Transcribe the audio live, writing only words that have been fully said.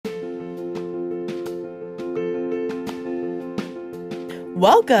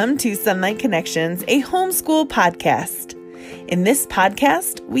Welcome to Sunlight Connections, a homeschool podcast. In this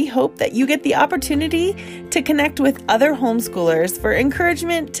podcast, we hope that you get the opportunity to connect with other homeschoolers for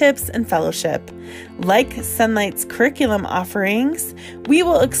encouragement, tips, and fellowship. Like Sunlight's curriculum offerings, we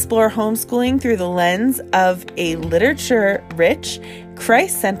will explore homeschooling through the lens of a literature-rich,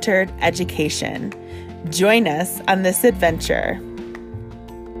 Christ-centered education. Join us on this adventure.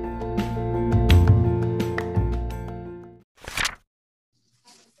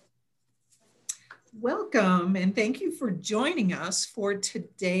 Welcome, and thank you for joining us for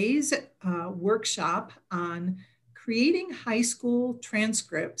today's workshop on creating high school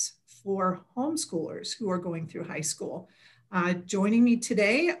transcripts for homeschoolers who are going through high school. Joining me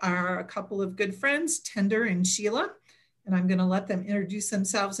today are a couple of good friends, Tender and Sheila, and I'm going to let them introduce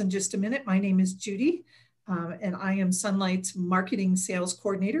themselves in just a minute. My name is Judy, and I am Sunlight's marketing sales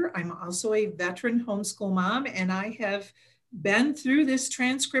coordinator. I'm also a veteran homeschool mom, and I have been through this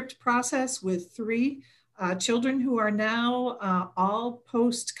transcript process with three children who are now all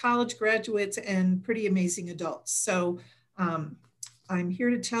post-college graduates and pretty amazing adults. So I'm here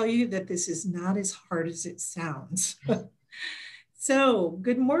to tell you that this is not as hard as it sounds. So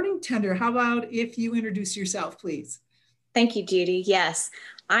good morning, Tender. How about if you introduce yourself, please? Thank you, Judy. Yes,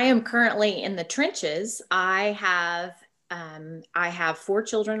 I am currently in the trenches. I have 4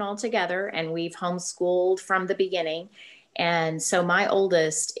 children altogether, and we've homeschooled from the beginning. And so my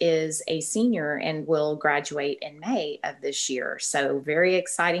oldest is a senior and will graduate in May of this year. So very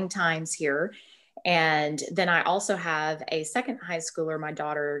exciting times here. And then I also have a second high schooler, my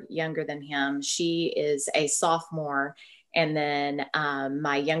daughter, younger than him. She is a sophomore. And then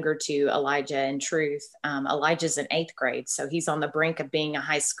my younger two, Elijah and Truth, Elijah's in 8th grade. So he's on the brink of being a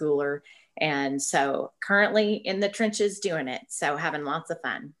high schooler. And so currently in the trenches doing it. So having lots of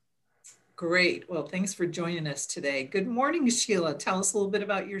fun. Great. Well, thanks for joining us today. Good morning, Sheila. Tell us a little bit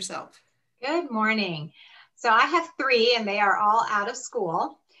about yourself. Good morning. So I have 3 and they are all out of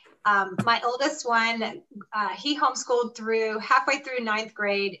school. My oldest one, he homeschooled through halfway through 9th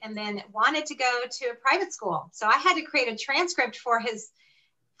grade and then wanted to go to a private school. So I had to create a transcript for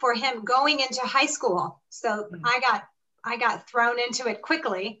him going into high school. So I got thrown into it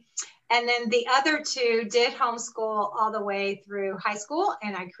quickly. And then the other 2 did homeschool all the way through high school,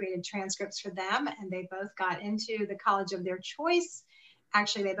 and I created transcripts for them, and they both got into the college of their choice.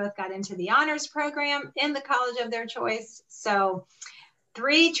 Actually, they both got into the honors program in the college of their choice. So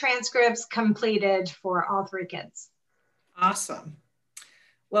 3 transcripts completed for all 3 kids. Awesome.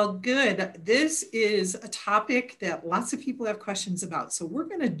 Well, good. This is a topic that lots of people have questions about. So we're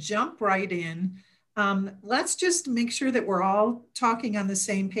going to jump right in. Let's just make sure that we're all talking on the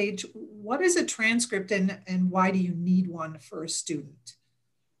same page. What is a transcript and why do you need one for a student?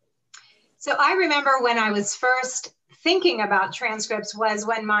 So I remember when I was first thinking about transcripts was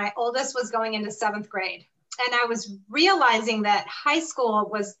when my oldest was going into 7th grade. And I was realizing that high school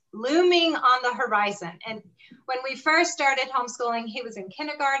was looming on the horizon. And when we first started homeschooling, he was in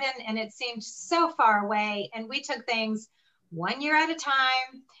kindergarten and it seemed so far away. And we took things 1 year at a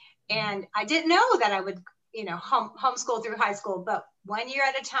time. And I didn't know that I would, homeschool through high school, but 1 year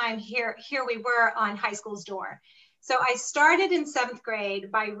at a time, here we were on high school's door. So I started in 7th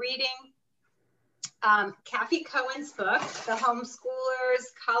grade by reading Kathy Cohen's book, The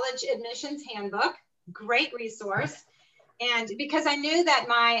Homeschooler's College Admissions Handbook, great resource. And because I knew that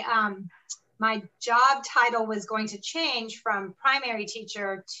my job title was going to change from primary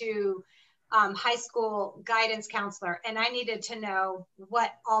teacher to high school guidance counselor, and I needed to know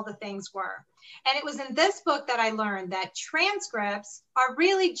what all the things were. And it was in this book that I learned that transcripts are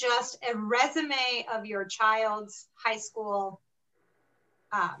really just a resume of your child's high school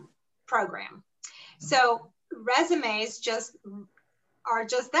program. So resumes are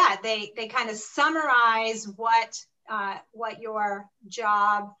just that. They kind of summarize what your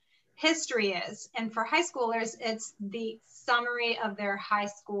job history is. And for high schoolers, it's the summary of their high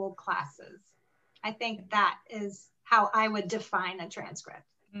school classes. I think that is how I would define a transcript.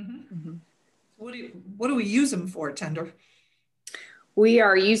 Mm-hmm. Mm-hmm. What do we use them for, Tender? We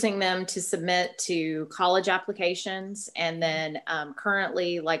are using them to submit to college applications. And then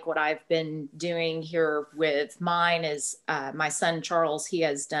currently, like what I've been doing here with mine is my son, Charles, he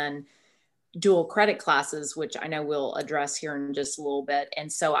has done dual credit classes, which I know we'll address here in just a little bit. And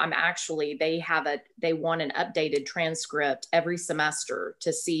so they want an updated transcript every semester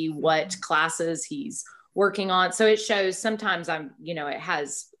to see what classes he's working on. So it shows sometimes it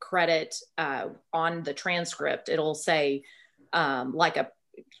has credit on the transcript. It'll say like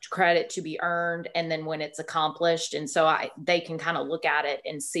credit to be earned, and then when it's accomplished. And so they can kind of look at it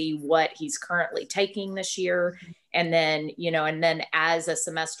and see what he's currently taking this year. And then, and then as a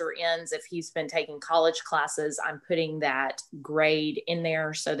semester ends, if he's been taking college classes, I'm putting that grade in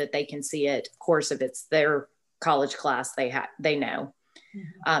there so that they can see it. Of course, if it's their college class, they know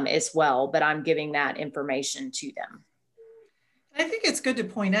as well, but I'm giving that information to them. I think it's good to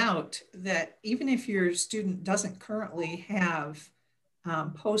point out that even if your student doesn't currently have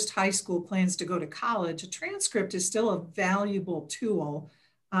post-high school plans to go to college, a transcript is still a valuable tool.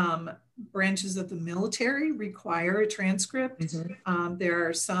 Branches of the military require a transcript. There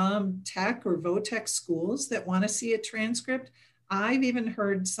are some tech or vo-tech schools that want to see a transcript. I've even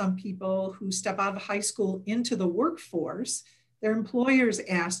heard some people who step out of high school into the workforce, their employers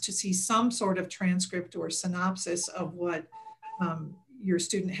ask to see some sort of transcript or synopsis of what your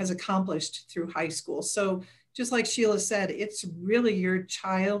student has accomplished through high school. So just like Sheila said, it's really your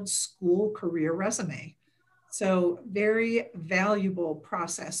child's school career resume. So very valuable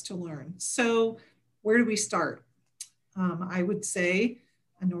process to learn. So where do we start? I would say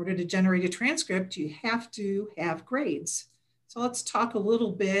in order to generate a transcript, you have to have grades. So let's talk a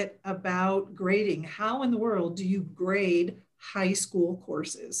little bit about grading. How in the world do you grade high school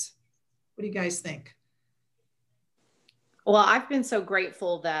courses? What do you guys think? Well, I've been so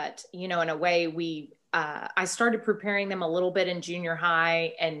grateful that, in a way I started preparing them a little bit in junior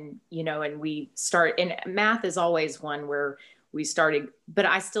high, and math is always one where we started, but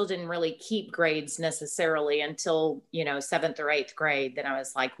I still didn't really keep grades necessarily until, 7th or 8th grade. Then I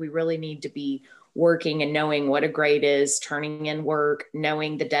was like, we really need to be working and knowing what a grade is, turning in work,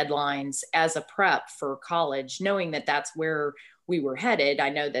 knowing the deadlines as a prep for college, knowing that that's where we were headed. I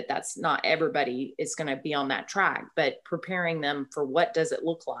know that that's not everybody is going to be on that track, but preparing them for what does it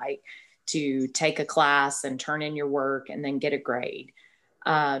look like to take a class and turn in your work and then get a grade.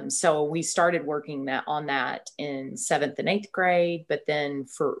 So we started working on that in 7th and 8th grade, but then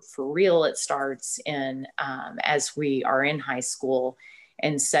for real, it starts in as we are in high school.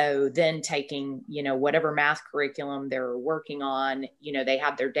 And so then taking, whatever math curriculum they're working on, they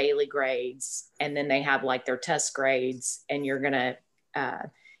have their daily grades, and then they have like their test grades, and you're going to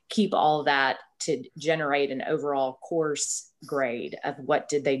keep all of that to generate an overall course grade of what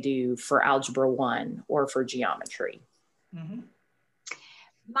did they do for Algebra 1 or for geometry. Mm-hmm.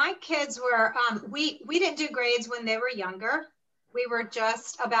 My kids were, we didn't do grades when they were younger. We were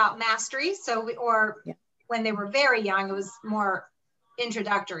just about mastery. So when they were very young, it was more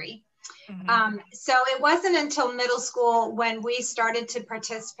introductory. Mm-hmm. So it wasn't until middle school when we started to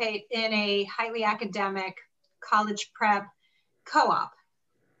participate in a highly academic college prep co-op.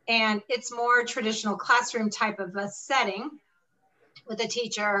 And it's more traditional classroom type of a setting with a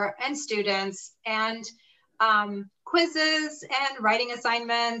teacher and students and quizzes and writing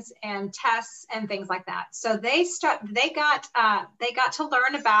assignments and tests and things like that. So they got to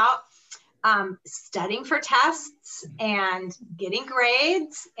learn about studying for tests and getting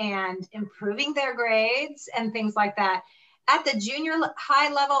grades and improving their grades and things like that. At the junior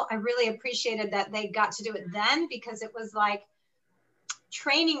high level, I really appreciated that they got to do it then, because it was like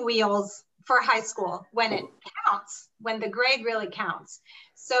training wheels for high school when it counts, when the grade really counts.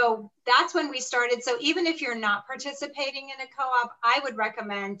 So that's when we started. So even if you're not participating in a co-op, I would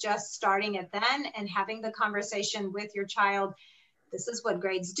recommend just starting it then and having the conversation with your child. This is what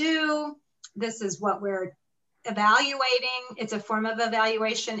grades do. This is what we're evaluating. It's a form of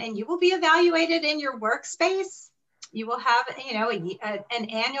evaluation, and you will be evaluated in your workspace. You will have, an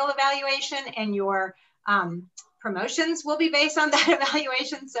annual evaluation, and your promotions will be based on that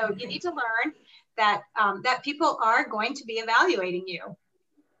evaluation. So you need to learn that that people are going to be evaluating you.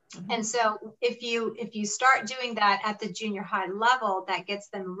 Mm-hmm. And so if you start doing that at the junior high level, that gets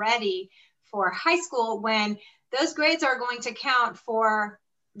them ready for high school, when those grades are going to count for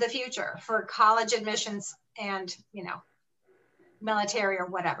the future, for college admissions and, military or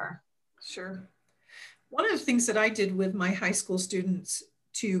whatever. Sure. One of the things that I did with my high school students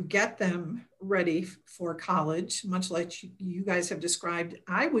to get them ready for college, much like you guys have described,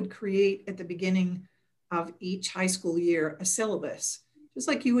 I would create at the beginning of each high school year a syllabus, just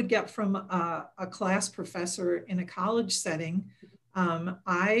like you would get from a class professor in a college setting.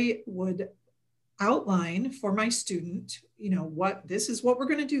 I would outline for my student, this is what we're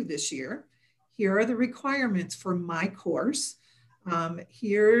going to do this year. Here are the requirements for my course.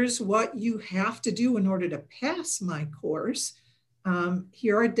 Here's what you have to do in order to pass my course.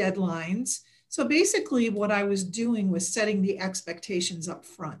 Here are deadlines. So basically what I was doing was setting the expectations up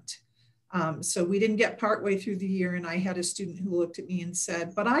front. So we didn't get partway through the year, and I had a student who looked at me and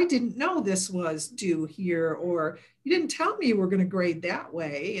said, but I didn't know this was due here, or you didn't tell me we're going to grade that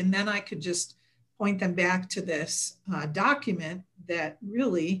way. And then I could just point them back to this document that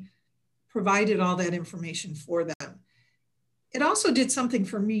really provided all that information for them. It also did something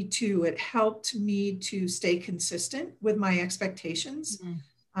for me too. It helped me to stay consistent with my expectations.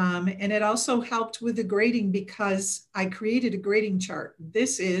 Mm-hmm. And it also helped with the grading because I created a grading chart.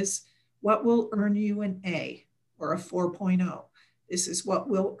 This is what will earn you an A or a 4.0. This is what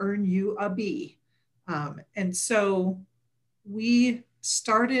will earn you a B. And so we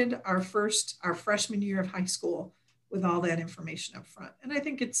started our freshman year of high school with all that information up front. And I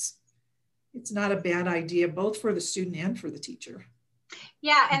think it's not a bad idea, both for the student and for the teacher.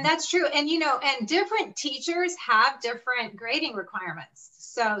 Yeah, and that's true. And, and different teachers have different grading requirements.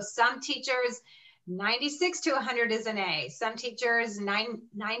 So some teachers, 96 to 100 is an A. Some teachers,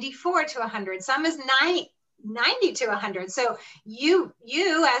 94 to 100. Some is 90 to 100. So you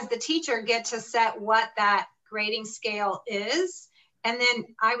as the teacher get to set what that grading scale is. And then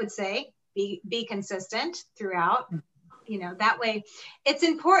I would say be consistent throughout. That way it's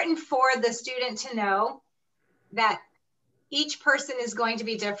important for the student to know that each person is going to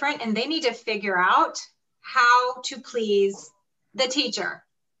be different and they need to figure out how to please the teacher,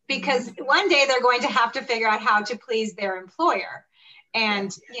 because one day they're going to have to figure out how to please their employer.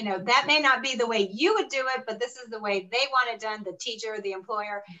 And, that may not be the way you would do it, but this is the way they want it done, the teacher, the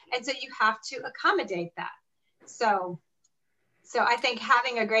employer. And so you have to accommodate that. So I think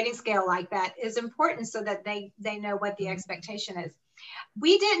having a grading scale like that is important so that they know what the expectation is.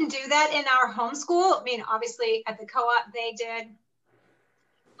 We didn't do that in our homeschool. I mean, obviously at the co-op they did.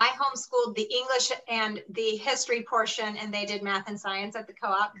 I homeschooled the English and the history portion, and they did math and science at the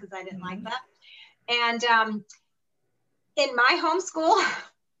co-op because I didn't like that. And in my homeschool,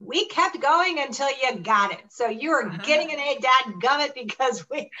 we kept going until you got it. So you were getting an A, dadgummit, because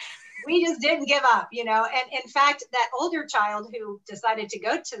we just didn't give up, And in fact, that older child who decided to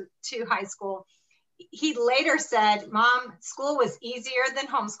go to high school, he later said, Mom, school was easier than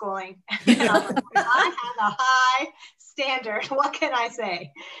homeschooling. And I was like, I had a high standard. What can I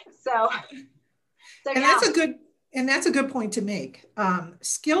say? So and yeah. that's a good point to make.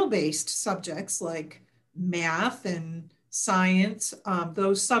 Skill-based subjects like math and science,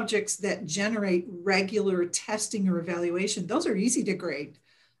 those subjects that generate regular testing or evaluation, those are easy to grade.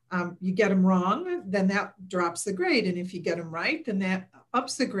 You get them wrong, then that drops the grade. And if you get them right, then that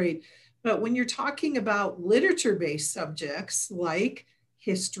ups the grade. But when you're talking about literature-based subjects like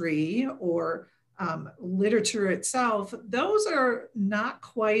history or literature itself, those are not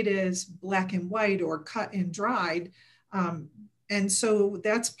quite as black and white or cut and dried. And so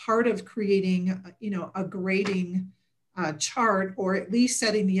that's part of creating, a grading chart, or at least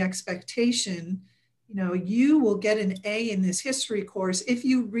setting the expectation. You will get an A in this history course if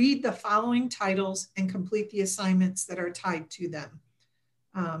you read the following titles and complete the assignments that are tied to them.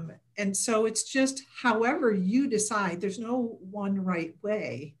 And so it's just however you decide. There's no one right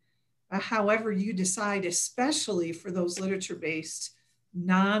way. However you decide, especially for those literature-based,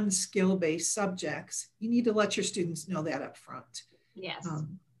 non-skill-based subjects, you need to let your students know that up front. Yes.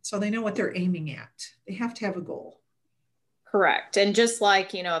 So they know what they're aiming at. They have to have a goal. Correct. And just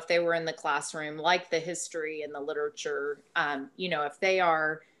like, if they were in the classroom, like the history and the literature, if they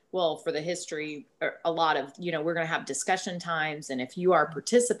are, well, for the history, a lot of, we're going to have discussion times. And if you are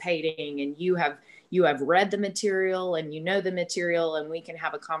participating and you have read the material and the material, and we can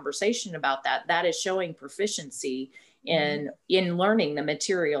have a conversation about that, that is showing proficiency in learning the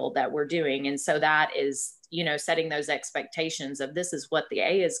material that we're doing. And so that is, setting those expectations of this is what the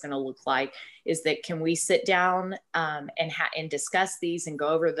A is going to look like, is that can we sit down and discuss these and go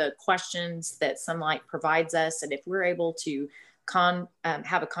over the questions that Sunlight provides us. And if we're able to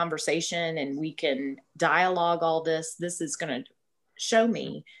have a conversation and we can dialogue all this, this is going to show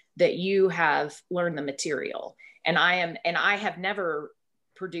me that you have learned the material. And I have never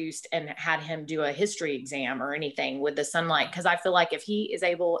produced and had him do a history exam or anything with the Sunlight, because I feel like if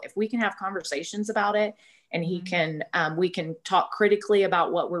we can have conversations about it and he can, we can talk critically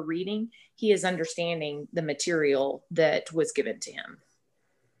about what we're reading, he is understanding the material that was given to him.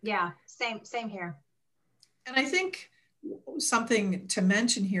 Yeah, same here. And I think something to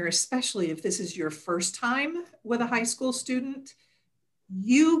mention here, especially if this is your first time with a high school student,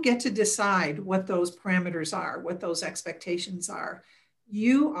 you get to decide what those parameters are, what those expectations are.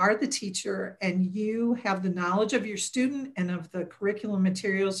 You are the teacher and you have the knowledge of your student and of the curriculum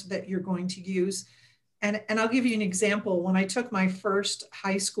materials that you're going to use. And I'll give you an example. When I took my first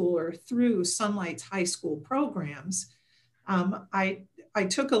high schooler through Sunlight's high school programs, I I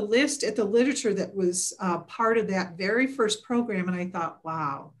took a list at the literature that was part of that very first program, and I thought,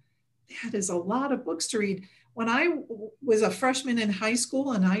 wow, that is a lot of books to read. When I was a freshman in high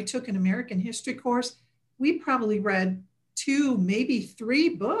school and I took an American history course, we probably read 2, maybe 3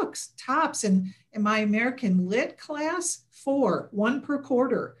 books tops. And in my American Lit class, 4, 1 per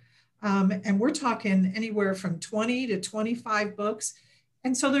quarter. And we're talking anywhere from 20 to 25 books.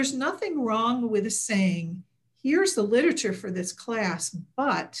 And so there's nothing wrong with saying, here's the literature for this class,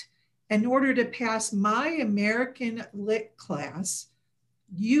 but in order to pass my American Lit class,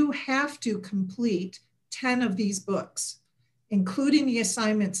 you have to complete 10 of these books, including the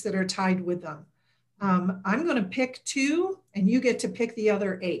assignments that are tied with them. I'm going to pick 2 and you get to pick the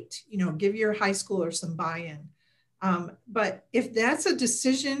other 8, give your high schooler some buy-in. But if that's a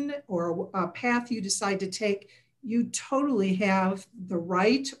decision or a path you decide to take, you totally have the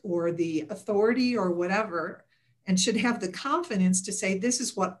right or the authority or whatever, and should have the confidence to say, this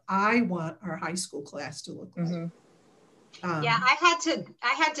is what I want our high school class to look like. Mm-hmm. Yeah, I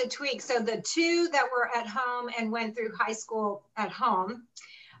had to tweak. So the 2 that were at home and went through high school at home,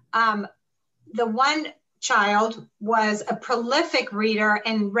 the one child was a prolific reader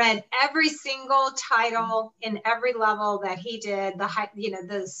and read every single title in every level that he did,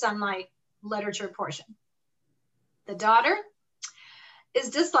 the Sunlight literature portion. The daughter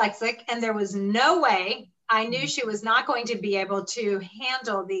is dyslexic, and there was no way, I knew she was not going to be able to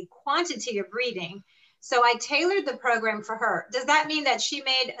handle the quantity of reading. So I tailored the program for her. Does that mean that she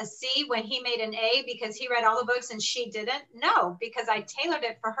made a C when he made an A because he read all the books and she didn't? No, because I tailored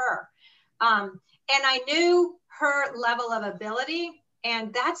it for her. And I knew her level of ability.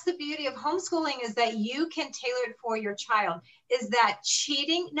 And that's the beauty of homeschooling, is that you can tailor it for your child. Is that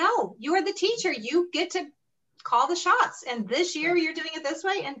cheating? No, you are the teacher. You get to call the shots. And this year you're doing it this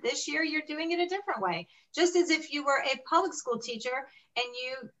way, and this year you're doing it a different way. Just as if you were a public school teacher and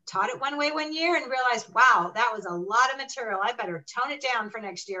you taught it one way one year and realized, wow, that was a lot of material. I better tone it down for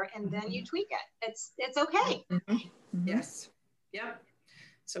next year. And then you tweak it. It's okay. Mm-hmm. Yes. Yep.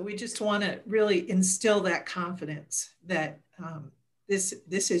 So we just want to really instill that confidence that this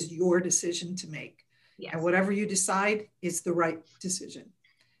is your decision to make. Yes. And whatever you decide is the right decision.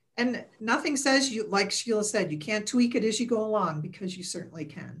 And nothing says, you, like Sheila said, you can't tweak it as you go along, because you certainly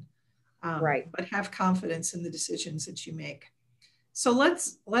can. Right. But have confidence in the decisions that you make. So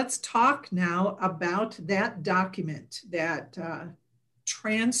let's talk now about that document, that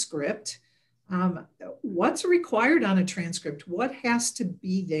transcript. What's required on a transcript? What has to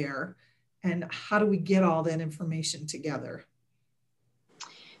be there? And how do we get all that information together?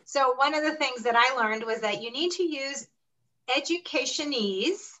 So one of the things that I learned was that you need to use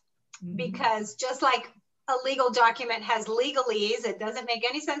educationese, because just like a legal document has legalese, it doesn't make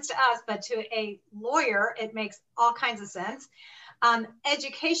any sense to us, but to a lawyer, it makes all kinds of sense.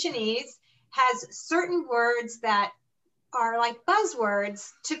 Educationese has certain words that are like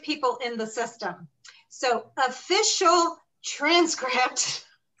buzzwords to people in the system. So official transcript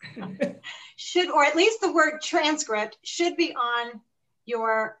should, or at least the word transcript, should be on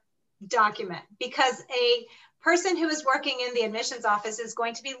your document, because a person who is working in the admissions office is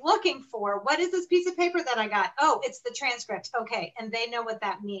going to be looking for, what is this piece of paper that I got? Oh, it's the transcript. Okay. And they know what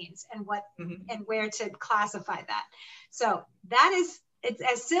that means and what and where to classify that. So that is, it's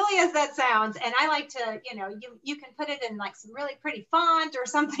as silly as that sounds. And I like to, you can put it in like some really pretty font or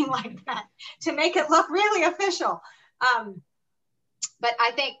something like that to make it look really official. But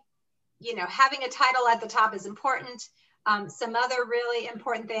I think, having a title at the top is important. Some other really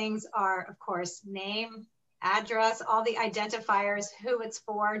important things are, of course, name, address, all the identifiers, who it's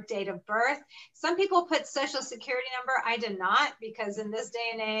for, date of birth. Some people put social security number. I did not, because in this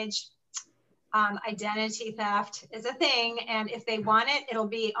day and age, identity theft is a thing. And if they want it, it'll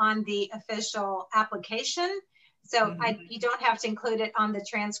be on the official application. So you don't have to include it on the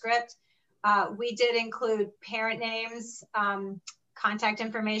transcript. We did include parent names, contact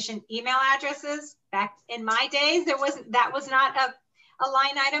information, email addresses. Back in my days, that was not a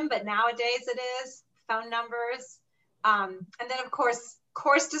line item, but nowadays it is. Phone numbers, and then of course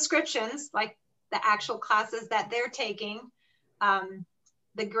course descriptions, like the actual classes that they're taking,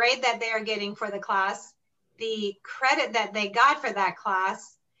 the grade that they are getting for the class, the credit that they got for that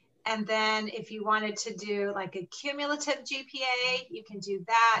class, and then if you wanted to do like a cumulative GPA, you can do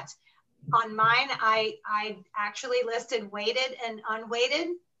that. On mine, I actually listed weighted and unweighted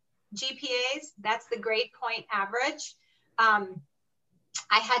GPAs. That's the grade point average.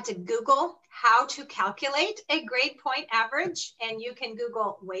 I had to Google how to calculate a grade point average, and you can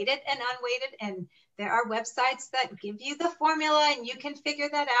Google weighted and unweighted, and there are websites that give you the formula and you can figure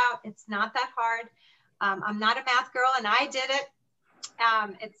that out. It's not that hard. I'm not a math girl, and I did it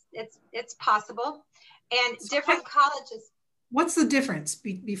It's possible, and different colleges. What's the difference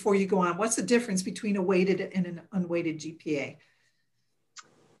before you go on? What's the difference between a weighted and an unweighted GPA?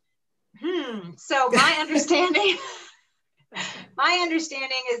 So my understanding,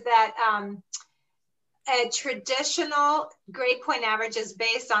 is that a traditional grade point average is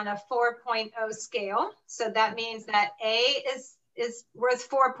based on a 4.0 scale. So that means that A is worth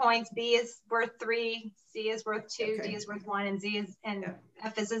 4 points, B is worth 3, C is worth 2, D is worth 1, and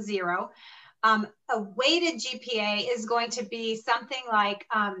F is a 0. A weighted GPA is going to be something like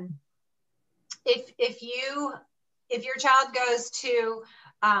if your child goes to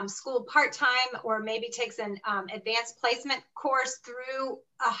school part-time, or maybe takes an advanced placement course through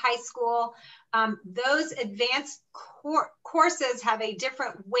a high school, those advanced courses have a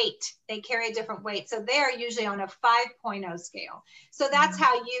different weight. They carry a different weight. So they are usually on a 5.0 scale. So that's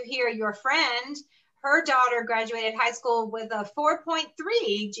how you hear your friend, her daughter graduated high school with a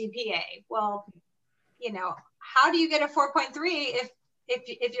 4.3 GPA. Well, how do you get a 4.3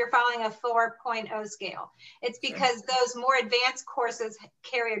 if you're following a 4.0 scale? It's because those more advanced courses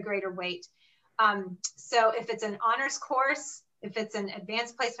carry a greater weight. So if it's an honors course, if it's an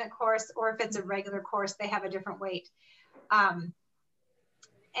advanced placement course, or if it's a regular course, they have a different weight. So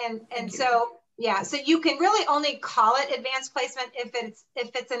you can really only call it advanced placement if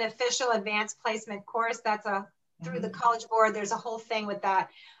it's an official advanced placement course. That's through the College Board. There's a whole thing with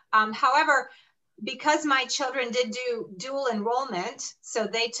that. However, because my children did do dual enrollment, so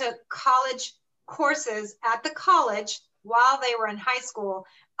they took college courses at the college while they were in high school,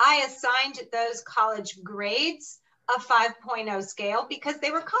 I assigned those college grades a 5.0 scale because they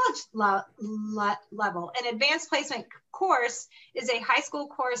were college level. An advanced placement course is a high school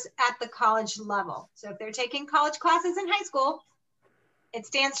course at the college level. So if they're taking college classes in high school, it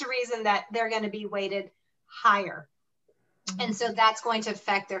stands to reason that they're going to be weighted higher. And so that's going to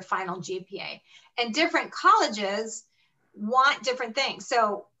affect their final GPA. And different colleges want different things.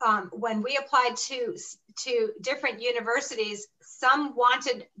 So when we applied to different universities, some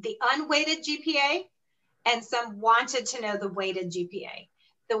wanted the unweighted GPA and some wanted to know the weighted GPA.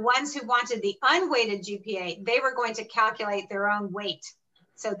 The ones who wanted the unweighted GPA, they were going to calculate their own weight.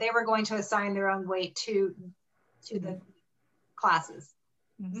 So they were going to assign their own weight to the classes.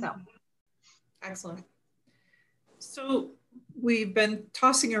 So excellent. So we've been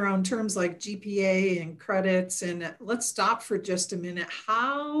tossing around terms like GPA and credits, and let's stop for just a minute.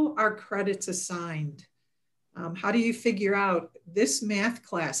 How are credits assigned? How do you figure out this math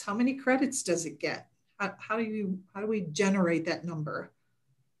class? How many credits does it get? How do we generate that number?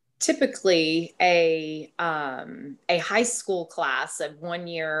 Typically, a high school class of 1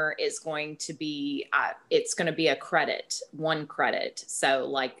 year is going to be it's going to be a credit, 1 credit. So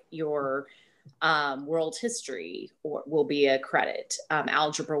like your world history will be a credit.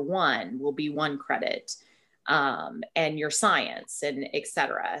 Algebra 1 will be 1 credit. And your science and et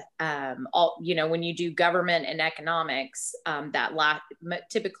cetera. When you do government and economics,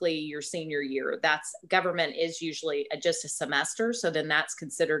 typically your senior year, government is usually just a semester. So then that's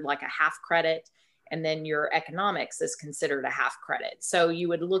considered like a half credit. And then your economics is considered a half credit. So you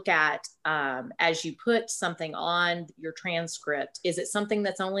would look at, as you put something on your transcript, is it something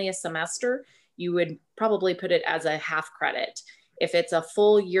that's only a semester? You would probably put it as a half credit. If it's a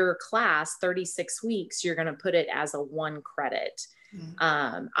full year class, 36 weeks, you're going to put it as a 1 credit.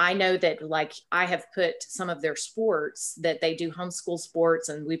 I know that like I have put some of their sports that they do homeschool sports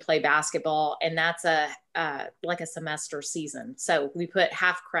and we play basketball, and that's like a semester season. So we put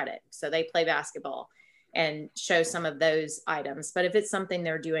half credit. So they play basketball and show some of those items. But if it's something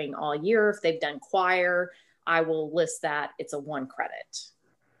they're doing all year, if they've done choir, I will list that it's a 1 credit.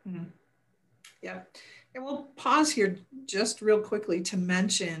 Yeah. And we'll pause here just real quickly to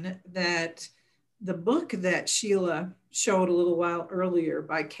mention that the book that Sheila showed a little while earlier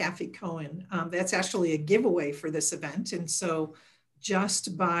by Kathy Cohen, that's actually a giveaway for this event. And so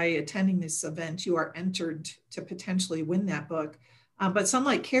just by attending this event, you are entered to potentially win that book. But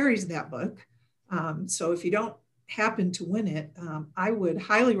Sunlight carries that book. So if you don't happen to win it, I would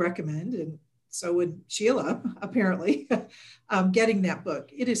highly recommend, and so would Sheila, apparently, getting that book.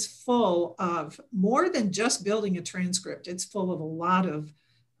 It is full of more than just building a transcript. It's full of a lot of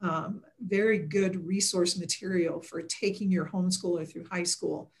very good resource material for taking your homeschooler through high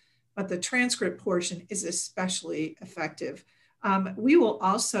school. But the transcript portion is especially effective. We will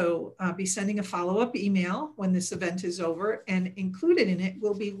also be sending a follow-up email when this event is over, and included in it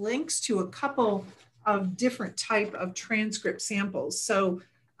will be links to a couple of different type of transcript samples. So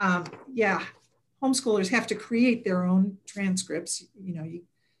homeschoolers have to create their own transcripts. You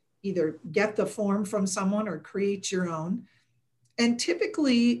either get the form from someone or create your own. And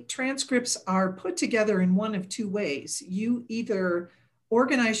typically transcripts are put together in one of two ways. You either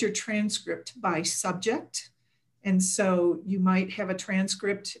organize your transcript by subject. And so you might have a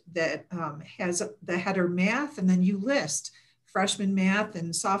transcript that has the header math, and then you list freshman math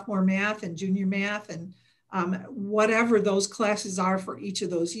and sophomore math and junior math and whatever those classes are for each of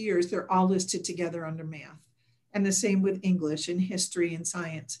those years, they're all listed together under math. And the same with English and history and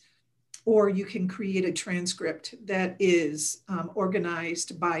science. Or you can create a transcript that is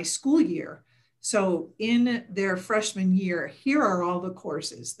organized by school year. So in their freshman year, here are all the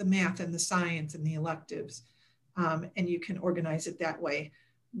courses, the math and the science and the electives. And you can organize it that way.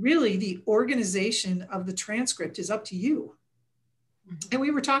 Really, the organization of the transcript is up to you. And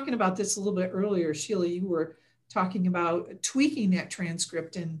we were talking about this a little bit earlier. Sheila, you were talking about tweaking that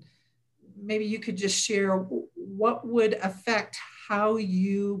transcript, and maybe you could just share what would affect how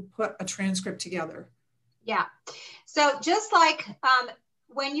you put a transcript together. Yeah. So just like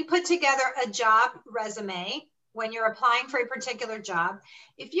when you put together a job resume, when you're applying for a particular job,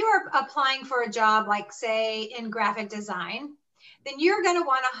 if you are applying for a job, like say in graphic design, then you're going to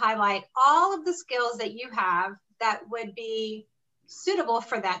want to highlight all of the skills that you have that would be suitable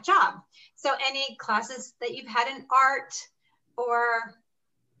for that job. So any classes that you've had in art or,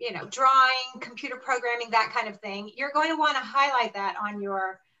 you know, drawing, computer programming, that kind of thing, you're going to want to highlight that on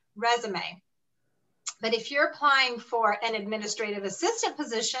your resume. But if you're applying for an administrative assistant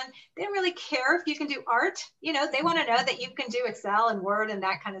position, they don't really care if you can do art. You know, they want to know that you can do Excel and Word and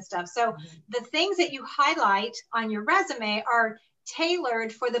that kind of stuff. So the things that you highlight on your resume are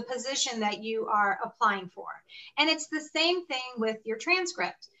tailored for the position that you are applying for. And it's the same thing with your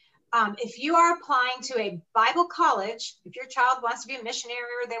transcript. If you are applying to a Bible college, if your child wants to be a missionary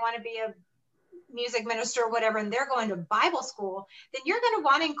or they want to be a music minister or whatever, and they're going to Bible school, then you're going to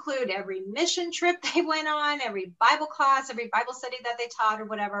want to include every mission trip they went on, every Bible class, every Bible study that they taught or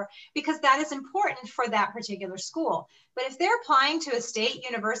whatever, because that is important for that particular school. But if they're applying to a state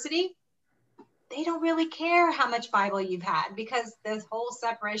university, they don't really care how much Bible you've had, because there's whole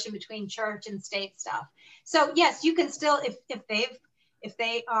separation between church and state stuff. So yes, you can still, if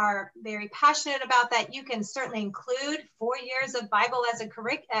they are very passionate about that, you can certainly include 4 years of Bible as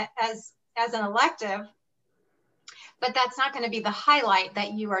an elective, but that's not going to be the highlight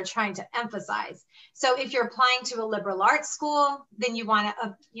that you are trying to emphasize. So if you're applying to a liberal arts school, then you want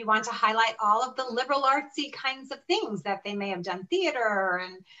to highlight all of the liberal artsy kinds of things that they may have done, theater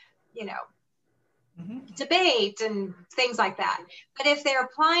and, you know, debate and things like that. But if they're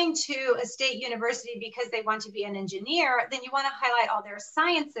applying to a state university because they want to be an engineer, then you want to highlight all their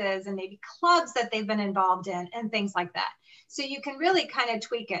sciences and maybe clubs that they've been involved in and things like that. So you can really kind of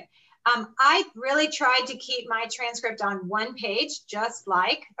tweak it. I really tried to keep my transcript on one page, just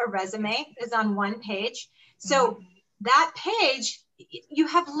like a resume is on one page. So that page, you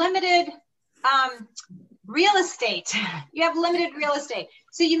have limited real estate. You have limited real estate.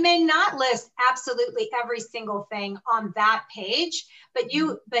 So you may not list absolutely every single thing on that page, but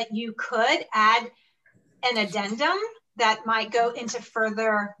you could add an addendum that might go into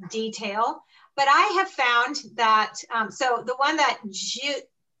further detail. But I have found that, so the one that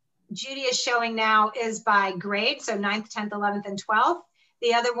Judy is showing now is by grade, so 9th, 10th, 11th, and 12th.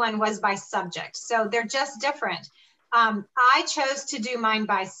 The other one was by subject. So they're just different. I chose to do mine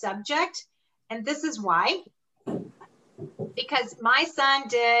by subject, and this is why. Because my son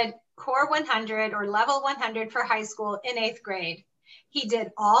did Core 100 or Level 100 for high school in 8th grade. He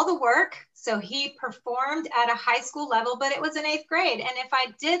did all the work, so he performed at a high school level, but it was in 8th grade. And if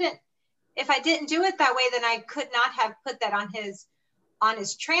I didn't do it that way, then I could not have put that on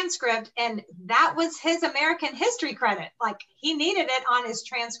his transcript, and that was his American history credit. Like, he needed it on his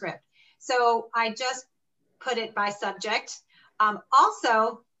transcript. So I just put it by subject.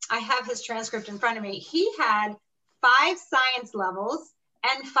 Also, I have his transcript in front of me. He had 5 science levels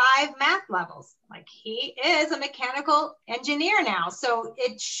and 5 math levels. Like, he is a mechanical engineer now. So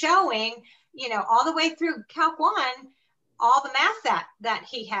it's showing, you know, all the way through Calc 1, all the math that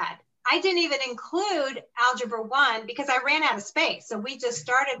he had. I didn't even include Algebra 1 because I ran out of space. So we just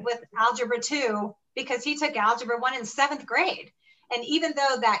started with Algebra 2 because he took Algebra 1 in 7th grade. And even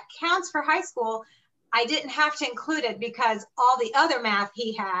though that counts for high school, I didn't have to include it because all the other math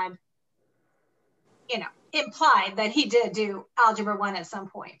he had, you know, implied that he did do Algebra 1 at some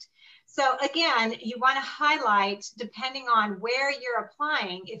point. So again, you want to highlight, depending on where you're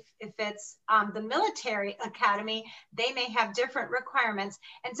applying, if it's the military academy, they may have different requirements.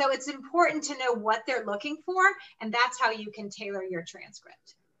 And so it's important to know what they're looking for, and that's how you can tailor your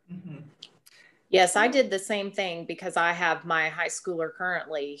transcript. Yes, I did the same thing because I have my high schooler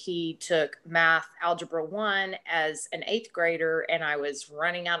currently. He took math algebra 1 as an 8th grader, and I was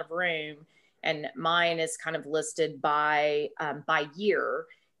running out of room. And mine is kind of listed by year.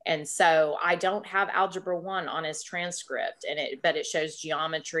 And so I don't have algebra 1 on his transcript, but it shows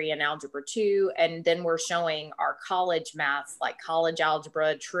geometry and algebra 2. And then we're showing our college maths, like college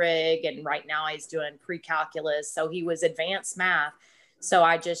algebra, trig, and right now he's doing pre-calculus. So he was advanced math. So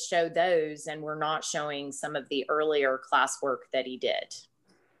I just showed those, and we're not showing some of the earlier classwork that he did.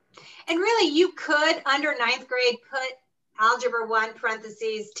 And really, you could, under 9th grade, put algebra 1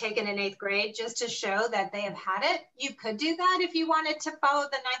 parentheses taken in 8th grade just to show that they have had it. You could do that if you wanted to follow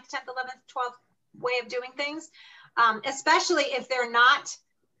the 9th, 10th, 11th, 12th way of doing things, especially if they're not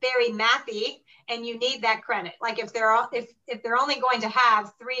very mathy and you need that credit. Like if they're only going to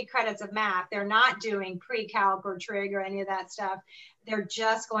have 3 credits of math, they're not doing pre-calc or trig or any of that stuff. They're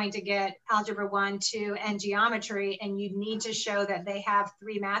just going to get algebra 1, 2, and geometry, and you need to show that they have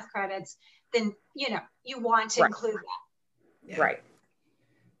 3 math credits, then, you want to include that. Yeah. Right.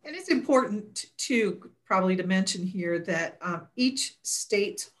 And it's important probably to mention here that each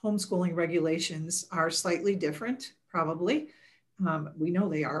state's homeschooling regulations are slightly different, probably. We know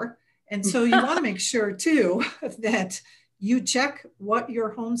they are. And so you want to make sure too that you check what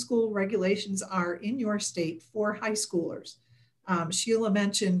your homeschool regulations are in your state for high schoolers. Sheila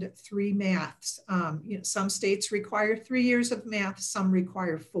mentioned 3 maths. Some states require 3 years of math, some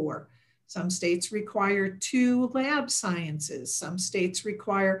require 4. Some states require 2 lab sciences. Some states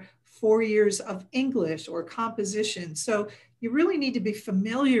require 4 years of English or composition. So you really need to be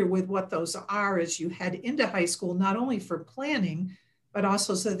familiar with what those are as you head into high school, not only for planning, but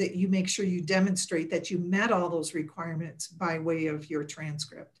also so that you make sure you demonstrate that you met all those requirements by way of your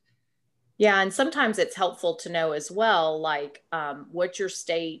transcript. Yeah, and sometimes it's helpful to know as well, like what your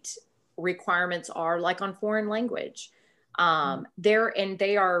state requirements are, like on foreign language.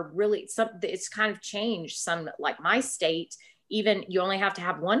 They are really it's kind of changed some, like my state, even you only have to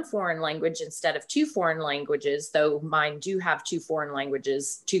have 1 foreign language instead of 2 foreign languages, though mine do have 2 foreign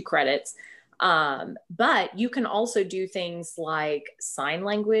languages, 2 credits. But you can also do things like sign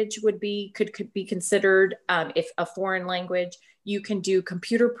language could be considered if a foreign language. You can do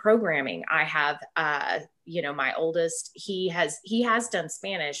computer programming. I have, my oldest, he has done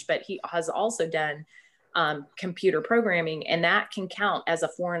Spanish, but he has also done computer programming, and that can count as a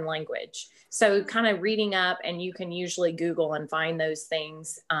foreign language. So kind of reading up, and you can usually Google and find those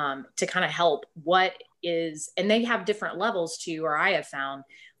things to kind of help and they have different levels too, or I have found,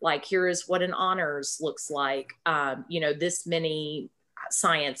 like, here is what an honors looks like, this many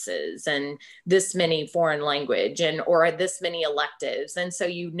sciences and this many foreign language or this many electives. And so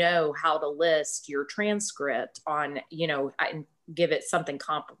how to list your transcript on, and give it something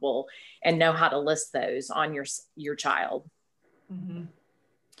comparable and know how to list those on your child. Mm-hmm.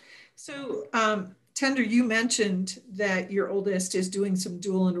 So Tender, you mentioned that your oldest is doing some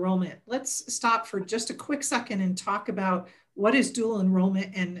dual enrollment. Let's stop for just a quick second and talk about what is dual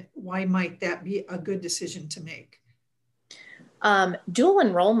enrollment and why might that be a good decision to make? Dual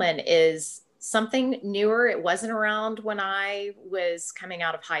enrollment is something newer. It wasn't around when I was coming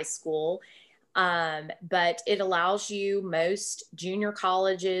out of high school, but it allows you, most junior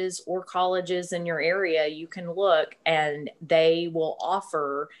colleges or colleges in your area, you can look and they will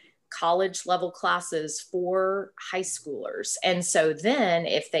offer college level classes for high schoolers. And so then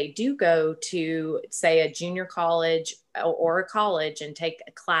if they do go to, say, a junior college or a college and take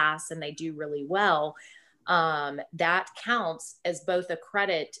a class and they do really well, that counts as both a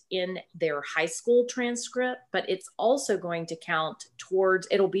credit in their high school transcript, but it's also going to count towards,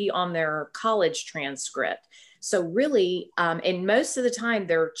 it'll be on their college transcript. So really, and most of the time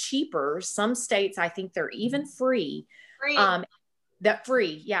they're cheaper. Some states, I think they're even free.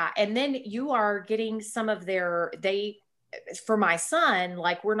 Free. Yeah. And then you are getting some of for my son,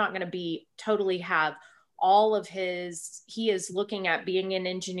 like, we're not going to totally have all of he is looking at being an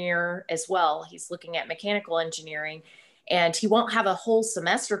engineer as well. He's looking at mechanical engineering, and he won't have a whole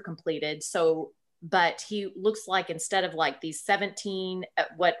semester completed. But he looks like, instead of like these 17,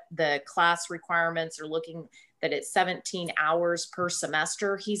 what the class requirements are looking, that it's 17 hours per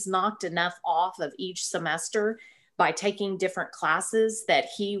semester, he's knocked enough off of each semester by taking different classes that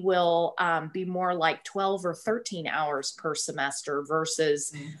he will be more like 12 or 13 hours per semester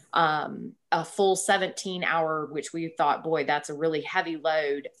versus a full 17 hour, which we thought, boy, that's a really heavy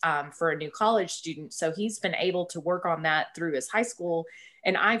load for a new college student. So he's been able to work on that through his high school.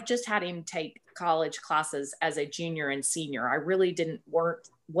 And I've just had him take college classes as a junior and senior. I really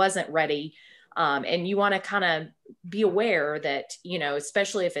wasn't ready And you want to kind of be aware that, you know,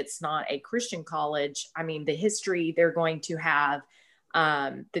 especially if it's not a Christian college, I mean, the history they're going to have,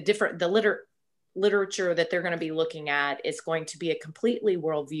 literature that they're going to be looking at is going to be a completely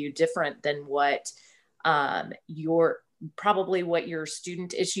worldview different than what what your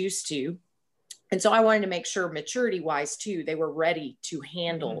student is used to. And so I wanted to make sure maturity wise too, they were ready to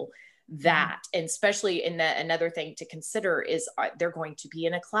handle that. And especially in that, another thing to consider is they're going to be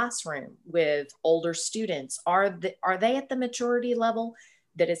in a classroom with older students. Are they at the maturity level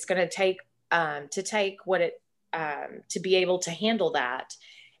that it's going to take to be able to handle that?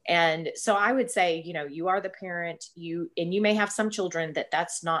 And so I would say, you know, you are the parent, you may have some children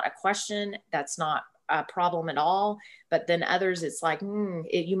that's not a question, that's not a problem at all. But then others, it's like,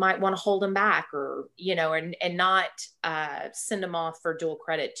 you might want to hold them back, or, you know, and not send them off for dual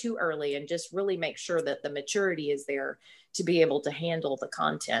credit too early, and just really make sure that the maturity is there to be able to handle the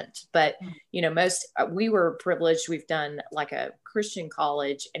content. But, you know, we were privileged. We've done like a Christian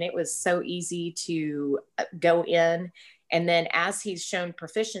college, and it was so easy to go in. And then as he's shown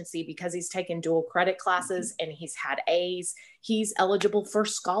proficiency, because he's taken dual credit classes and he's had A's, he's eligible for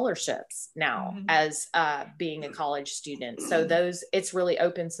scholarships now as being a college student. So it's really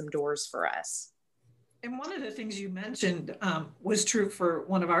opened some doors for us. And one of the things you mentioned was true for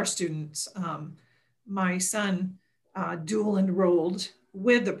one of our students. My son dual enrolled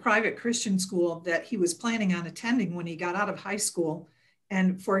with the private Christian school that he was planning on attending when he got out of high school.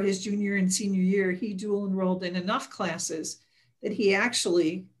 And for his junior and senior year, he dual enrolled in enough classes that he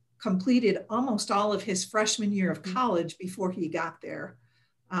actually completed almost all of his freshman year of college before he got there.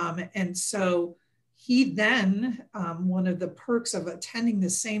 And so he then, one of the perks of attending the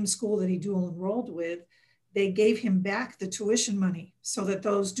same school that he dual enrolled with, they gave him back the tuition money so that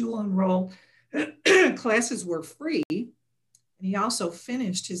those dual enrolled classes were free. And he also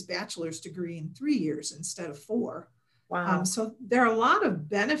finished his bachelor's degree in 3 years instead of 4. Wow. So there are a lot of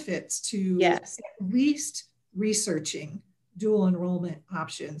benefits to at least researching dual enrollment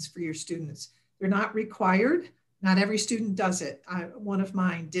options for your students. They're not required. Not every student does it. One of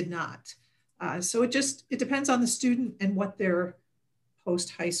mine did not. So it depends on the student and what their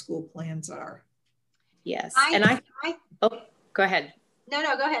post-high school plans are. Yes. Go ahead.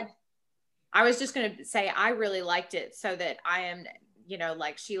 No, go ahead. I was just going to say, I really liked it so that I am, you know,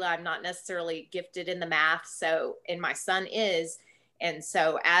 like Sheila, I'm not necessarily gifted in the math. And my son is. And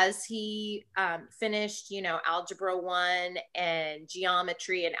so as he finished, you know, Algebra 1 and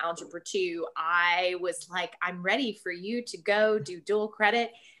Geometry and Algebra 2, I was like, I'm ready for you to go do dual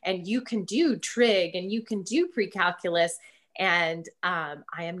credit, and you can do trig and you can do pre-calculus. And I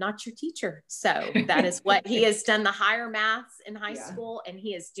am not your teacher. So that is what he has done, the higher maths in high school, and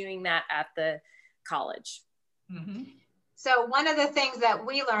he is doing that at the college. Mm-hmm. So one of the things that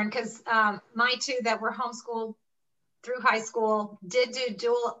we learned, because my two that were homeschooled through high school did do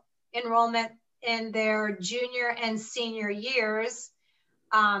dual enrollment in their junior and senior years.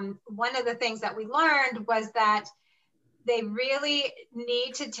 One of the things that we learned was that they really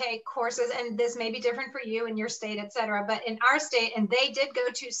need to take courses, and this may be different for you in your state, et cetera, but in our state, and they did go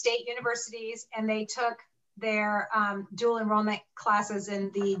to state universities and they took their dual enrollment classes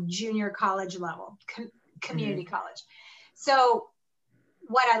in the junior college level, community college. So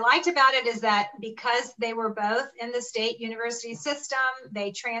what I liked about it is that because they were both in the state university system,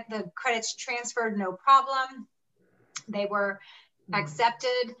 the credits transferred no problem. They were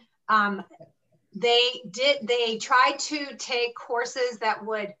accepted. They tried to take courses that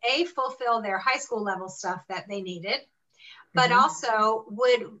would fulfill their high school level stuff that they needed, but also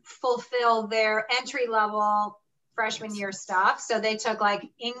would fulfill their entry level freshman year stuff. So they took like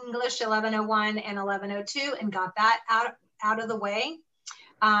English 1101 and 1102 and got that out of the way.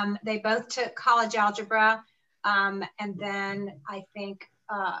 They both took college algebra. And then I think,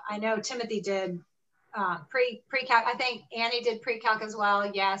 I know Timothy did pre-calc. I think Annie did pre-calc as well.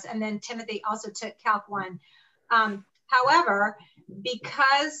 Yes. And then Timothy also took Calc 1. However,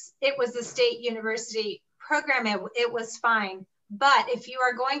 because it was the state university program, it was fine. But if you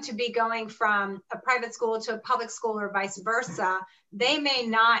are going to be going from a private school to a public school or vice versa, they may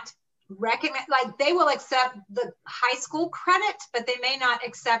not recommend, like they will accept the high school credit, but they may not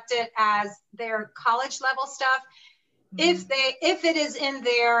accept it as their college level stuff if it is in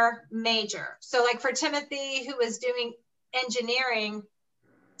their major. So like for Timothy, who was doing engineering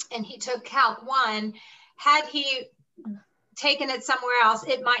and he took Calc 1, had he taken it somewhere else,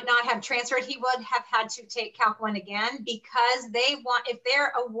 it might not have transferred. He would have had to take Calc 1 again, because they want, if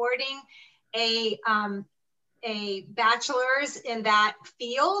they're awarding a bachelor's in that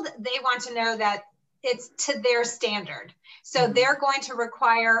field, they want to know that it's to their standard. So they're going to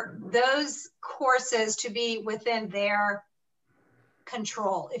require those courses to be within their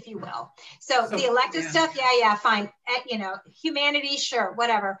control, if you will. So the elective stuff, fine. You know, humanities, sure,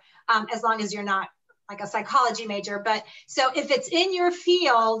 whatever, as long as you're not like a psychology major. But so if it's in your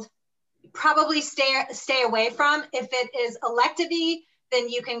field, probably stay away from. If it is elective-y, then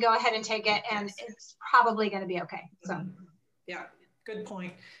you can go ahead and take it, and it's probably going to be okay. So yeah, good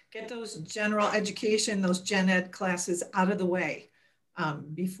point. Get those general education, those gen ed classes out of the way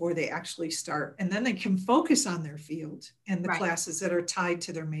before they actually start. And then they can focus on their field and the classes that are tied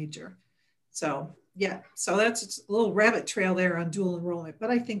to their major. So yeah, so that's a little rabbit trail there on dual enrollment,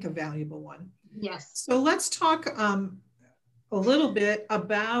 but I think a valuable one. Yes. So let's talk a little bit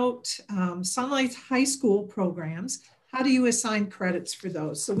about Sunlight High School programs. How do you assign credits for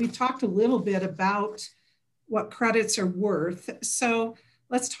those? So we talked a little bit about what credits are worth. So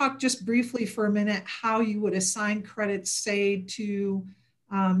let's talk just briefly for a minute how you would assign credits, say, to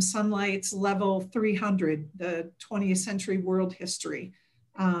Sunlight's level 300, the 20th century world history.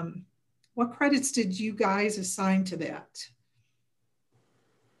 What credits did you guys assign to that?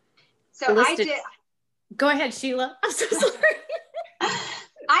 So I did. Go ahead, Sheila. I'm so sorry.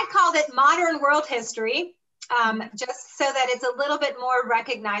 I called it modern world history, just so that it's a little bit more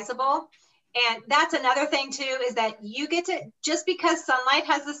recognizable. And that's another thing too, is that you get to, just because Sunlight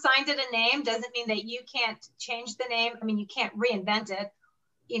has assigned it a name doesn't mean that you can't change the name. I mean, you can't reinvent it.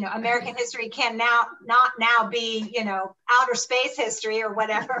 You know, American history can not now be, you know, outer space history or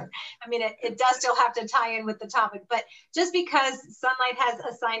whatever. I mean, it does still have to tie in with the topic, but just because Sunlight has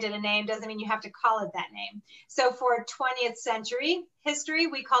assigned it a name doesn't mean you have to call it that name. So for 20th century history,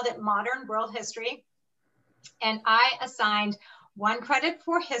 we called it modern world history. And I assigned 1 credit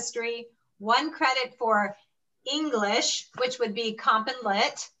for history, 1 credit for English, which would be Comp and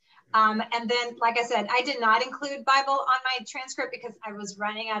Lit. And then, like I said, I did not include Bible on my transcript because I was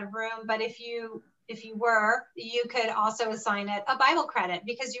running out of room. But if you were, you could also assign it a Bible credit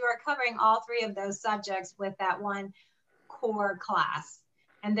because you are covering all 3 of those subjects with that 1 core class.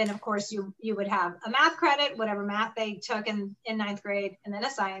 And then, of course, you would have a math credit, whatever math they took in 9th grade, and then a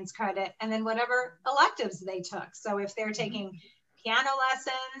science credit, and then whatever electives they took. So if they're taking piano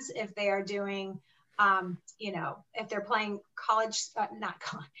lessons, if they are doing, you know, if they're playing high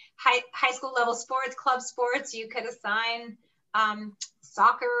school level sports, club sports, you could assign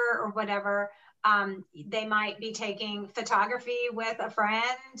soccer or whatever. They might be taking photography with a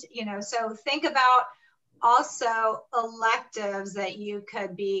friend, you know, so think about also electives that you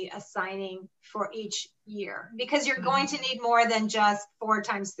could be assigning for each year, because you're going to need more than just 4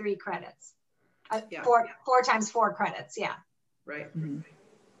 times 3 credits. 4 times 4 credits, yeah. Right.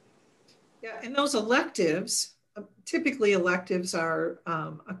 Yeah, and those electives, typically electives are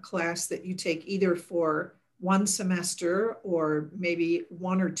a class that you take either for 1 semester or maybe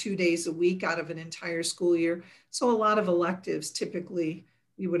 1 or 2 days a week out of an entire school year. So a lot of electives, typically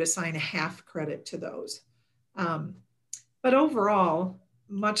we would assign a half credit to those. But overall,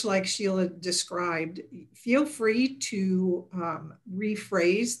 much like Sheila described, feel free to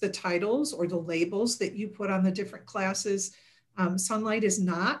rephrase the titles or the labels that you put on the different classes. Sunlight is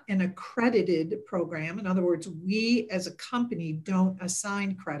not an accredited program. In other words, we as a company don't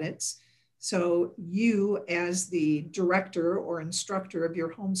assign credits. So you as the director or instructor of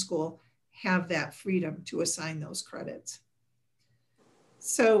your homeschool have that freedom to assign those credits.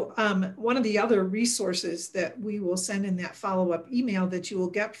 So one of the other resources that we will send in that follow-up email that you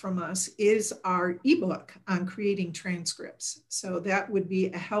will get from us is our ebook on creating transcripts. So that would be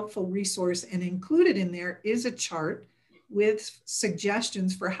a helpful resource, and included in there is a chart with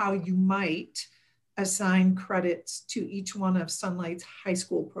suggestions for how you might assign credits to each one of Sunlight's high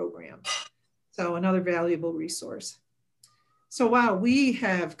school programs. So another valuable resource. So wow, we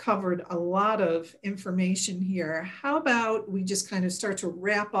have covered a lot of information here. How about we just kind of start to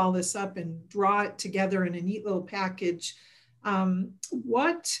wrap all this up and draw it together in a neat little package?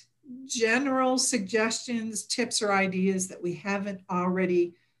 What general suggestions, tips, or ideas that we haven't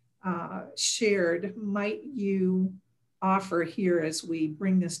already shared might you offer here as we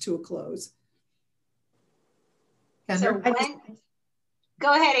bring this to a close? So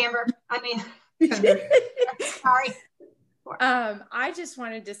go ahead, Amber. I mean, sorry. I just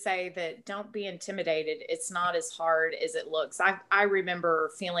wanted to say that don't be intimidated. It's not as hard as it looks. I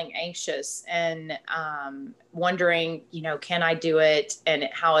remember feeling anxious and wondering, you know, can I do it? And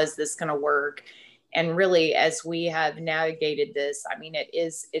how is this going to work? And really, as we have navigated this, I mean,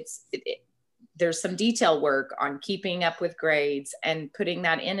 there's some detail work on keeping up with grades and putting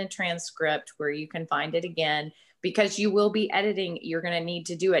that in a transcript where you can find it again, because you will be editing. You're going to need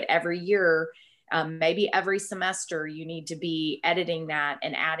to do it every year Maybe every semester you need to be editing that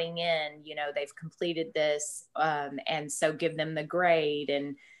and adding in, they've completed this. And so give them the grade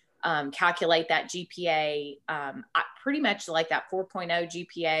and calculate that GPA. Pretty much like that 4.0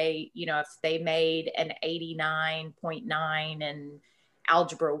 GPA, if they made an 89.9 in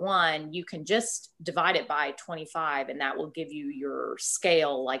Algebra 1, you can just divide it by 25 and that will give you your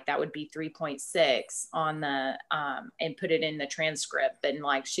scale. Like that would be 3.6 on the, and put it in the transcript. And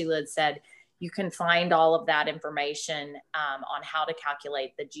like Sheila had said, you can find all of that information on how to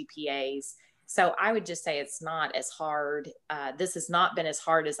calculate the GPAs. So I would just say it's not as hard. This has not been as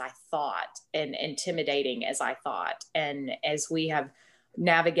hard as I thought and intimidating as I thought. And as we have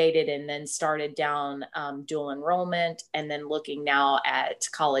navigated and then started down dual enrollment and then looking now at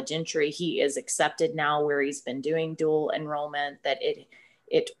college entry, he is accepted now where he's been doing dual enrollment, that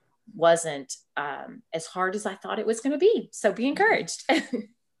it wasn't as hard as I thought it was going to be. So be encouraged.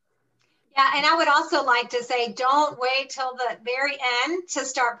 Yeah, and I would also like to say, don't wait till the very end to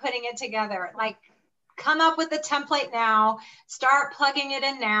start putting it together. Like, come up with the template now, start plugging it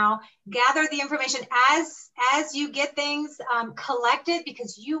in now, gather the information as you get things collected,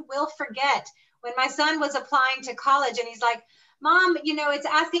 because you will forget. When my son was applying to college and he's like, Mom, it's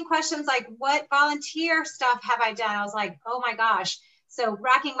asking questions like, what volunteer stuff have I done? I was like, oh my gosh. So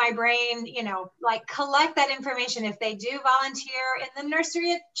racking my brain, like collect that information. If they do volunteer in the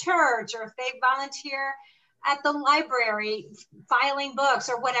nursery at church, or if they volunteer at the library filing books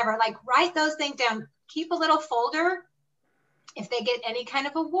or whatever, like write those things down. Keep a little folder. If they get any kind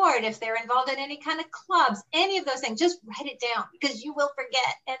of award, if they're involved in any kind of clubs, any of those things, just write it down, because you will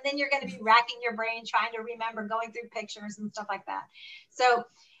forget. And then you're going to be racking your brain trying to remember, going through pictures and stuff like that. So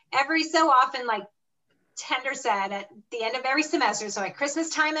every so often, like Tender said, at the end of every semester, so at Christmas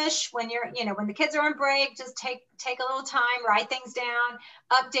time-ish, when when the kids are on break, just take a little time, write things down,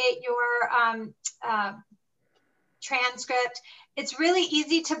 update your transcript. It's really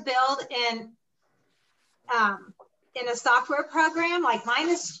easy to build in a software program. Like mine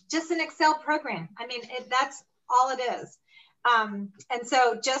is just an Excel program. I mean, that's all it is. And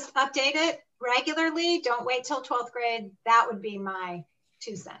so just update it regularly. Don't wait till 12th grade. That would be my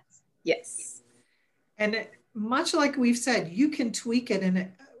 2 cents. Yes. And much like we've said, you can tweak it.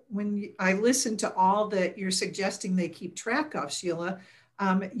 And when I listen to all that you're suggesting they keep track of, Sheila,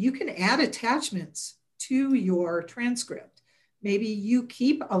 you can add attachments to your transcript. Maybe you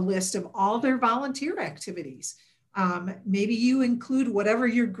keep a list of all their volunteer activities. Maybe you include whatever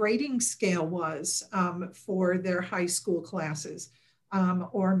your grading scale was for their high school classes.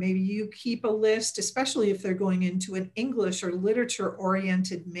 Or maybe you keep a list, especially if they're going into an English or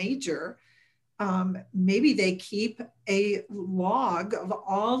literature-oriented major. Maybe they keep a log of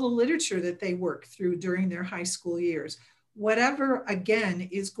all the literature that they work through during their high school years. Whatever, again,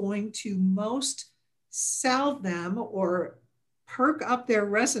 is going to most sell them or perk up their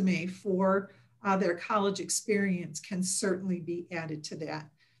resume for their college experience can certainly be added to that.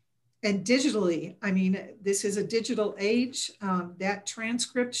 And digitally, I mean, this is a digital age. That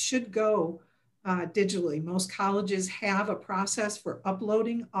transcript should go digitally. Most colleges have a process for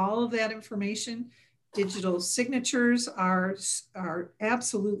uploading all of that information. Digital signatures are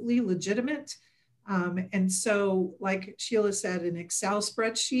absolutely legitimate. And so, like Sheila said, an Excel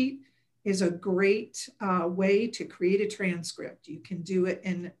spreadsheet is a great way to create a transcript. You can do it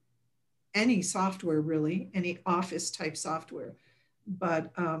in any software, really, any office type software,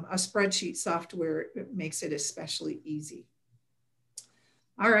 but a spreadsheet software makes it especially easy.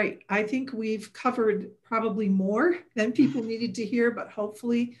 All right, I think we've covered probably more than people needed to hear, but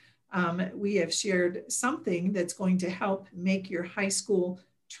hopefully we have shared something that's going to help make your high school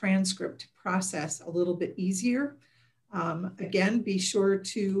transcript process a little bit easier. Again, be sure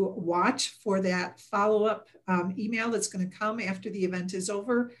to watch for that follow-up email that's going to come after the event is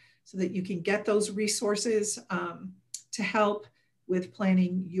over so that you can get those resources to help with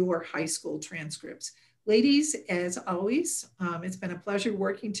planning your high school transcripts. Ladies, as always, it's been a pleasure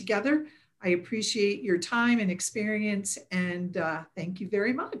working together. I appreciate your time and experience, and thank you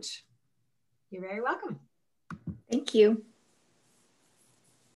very much. You're very welcome. Thank you.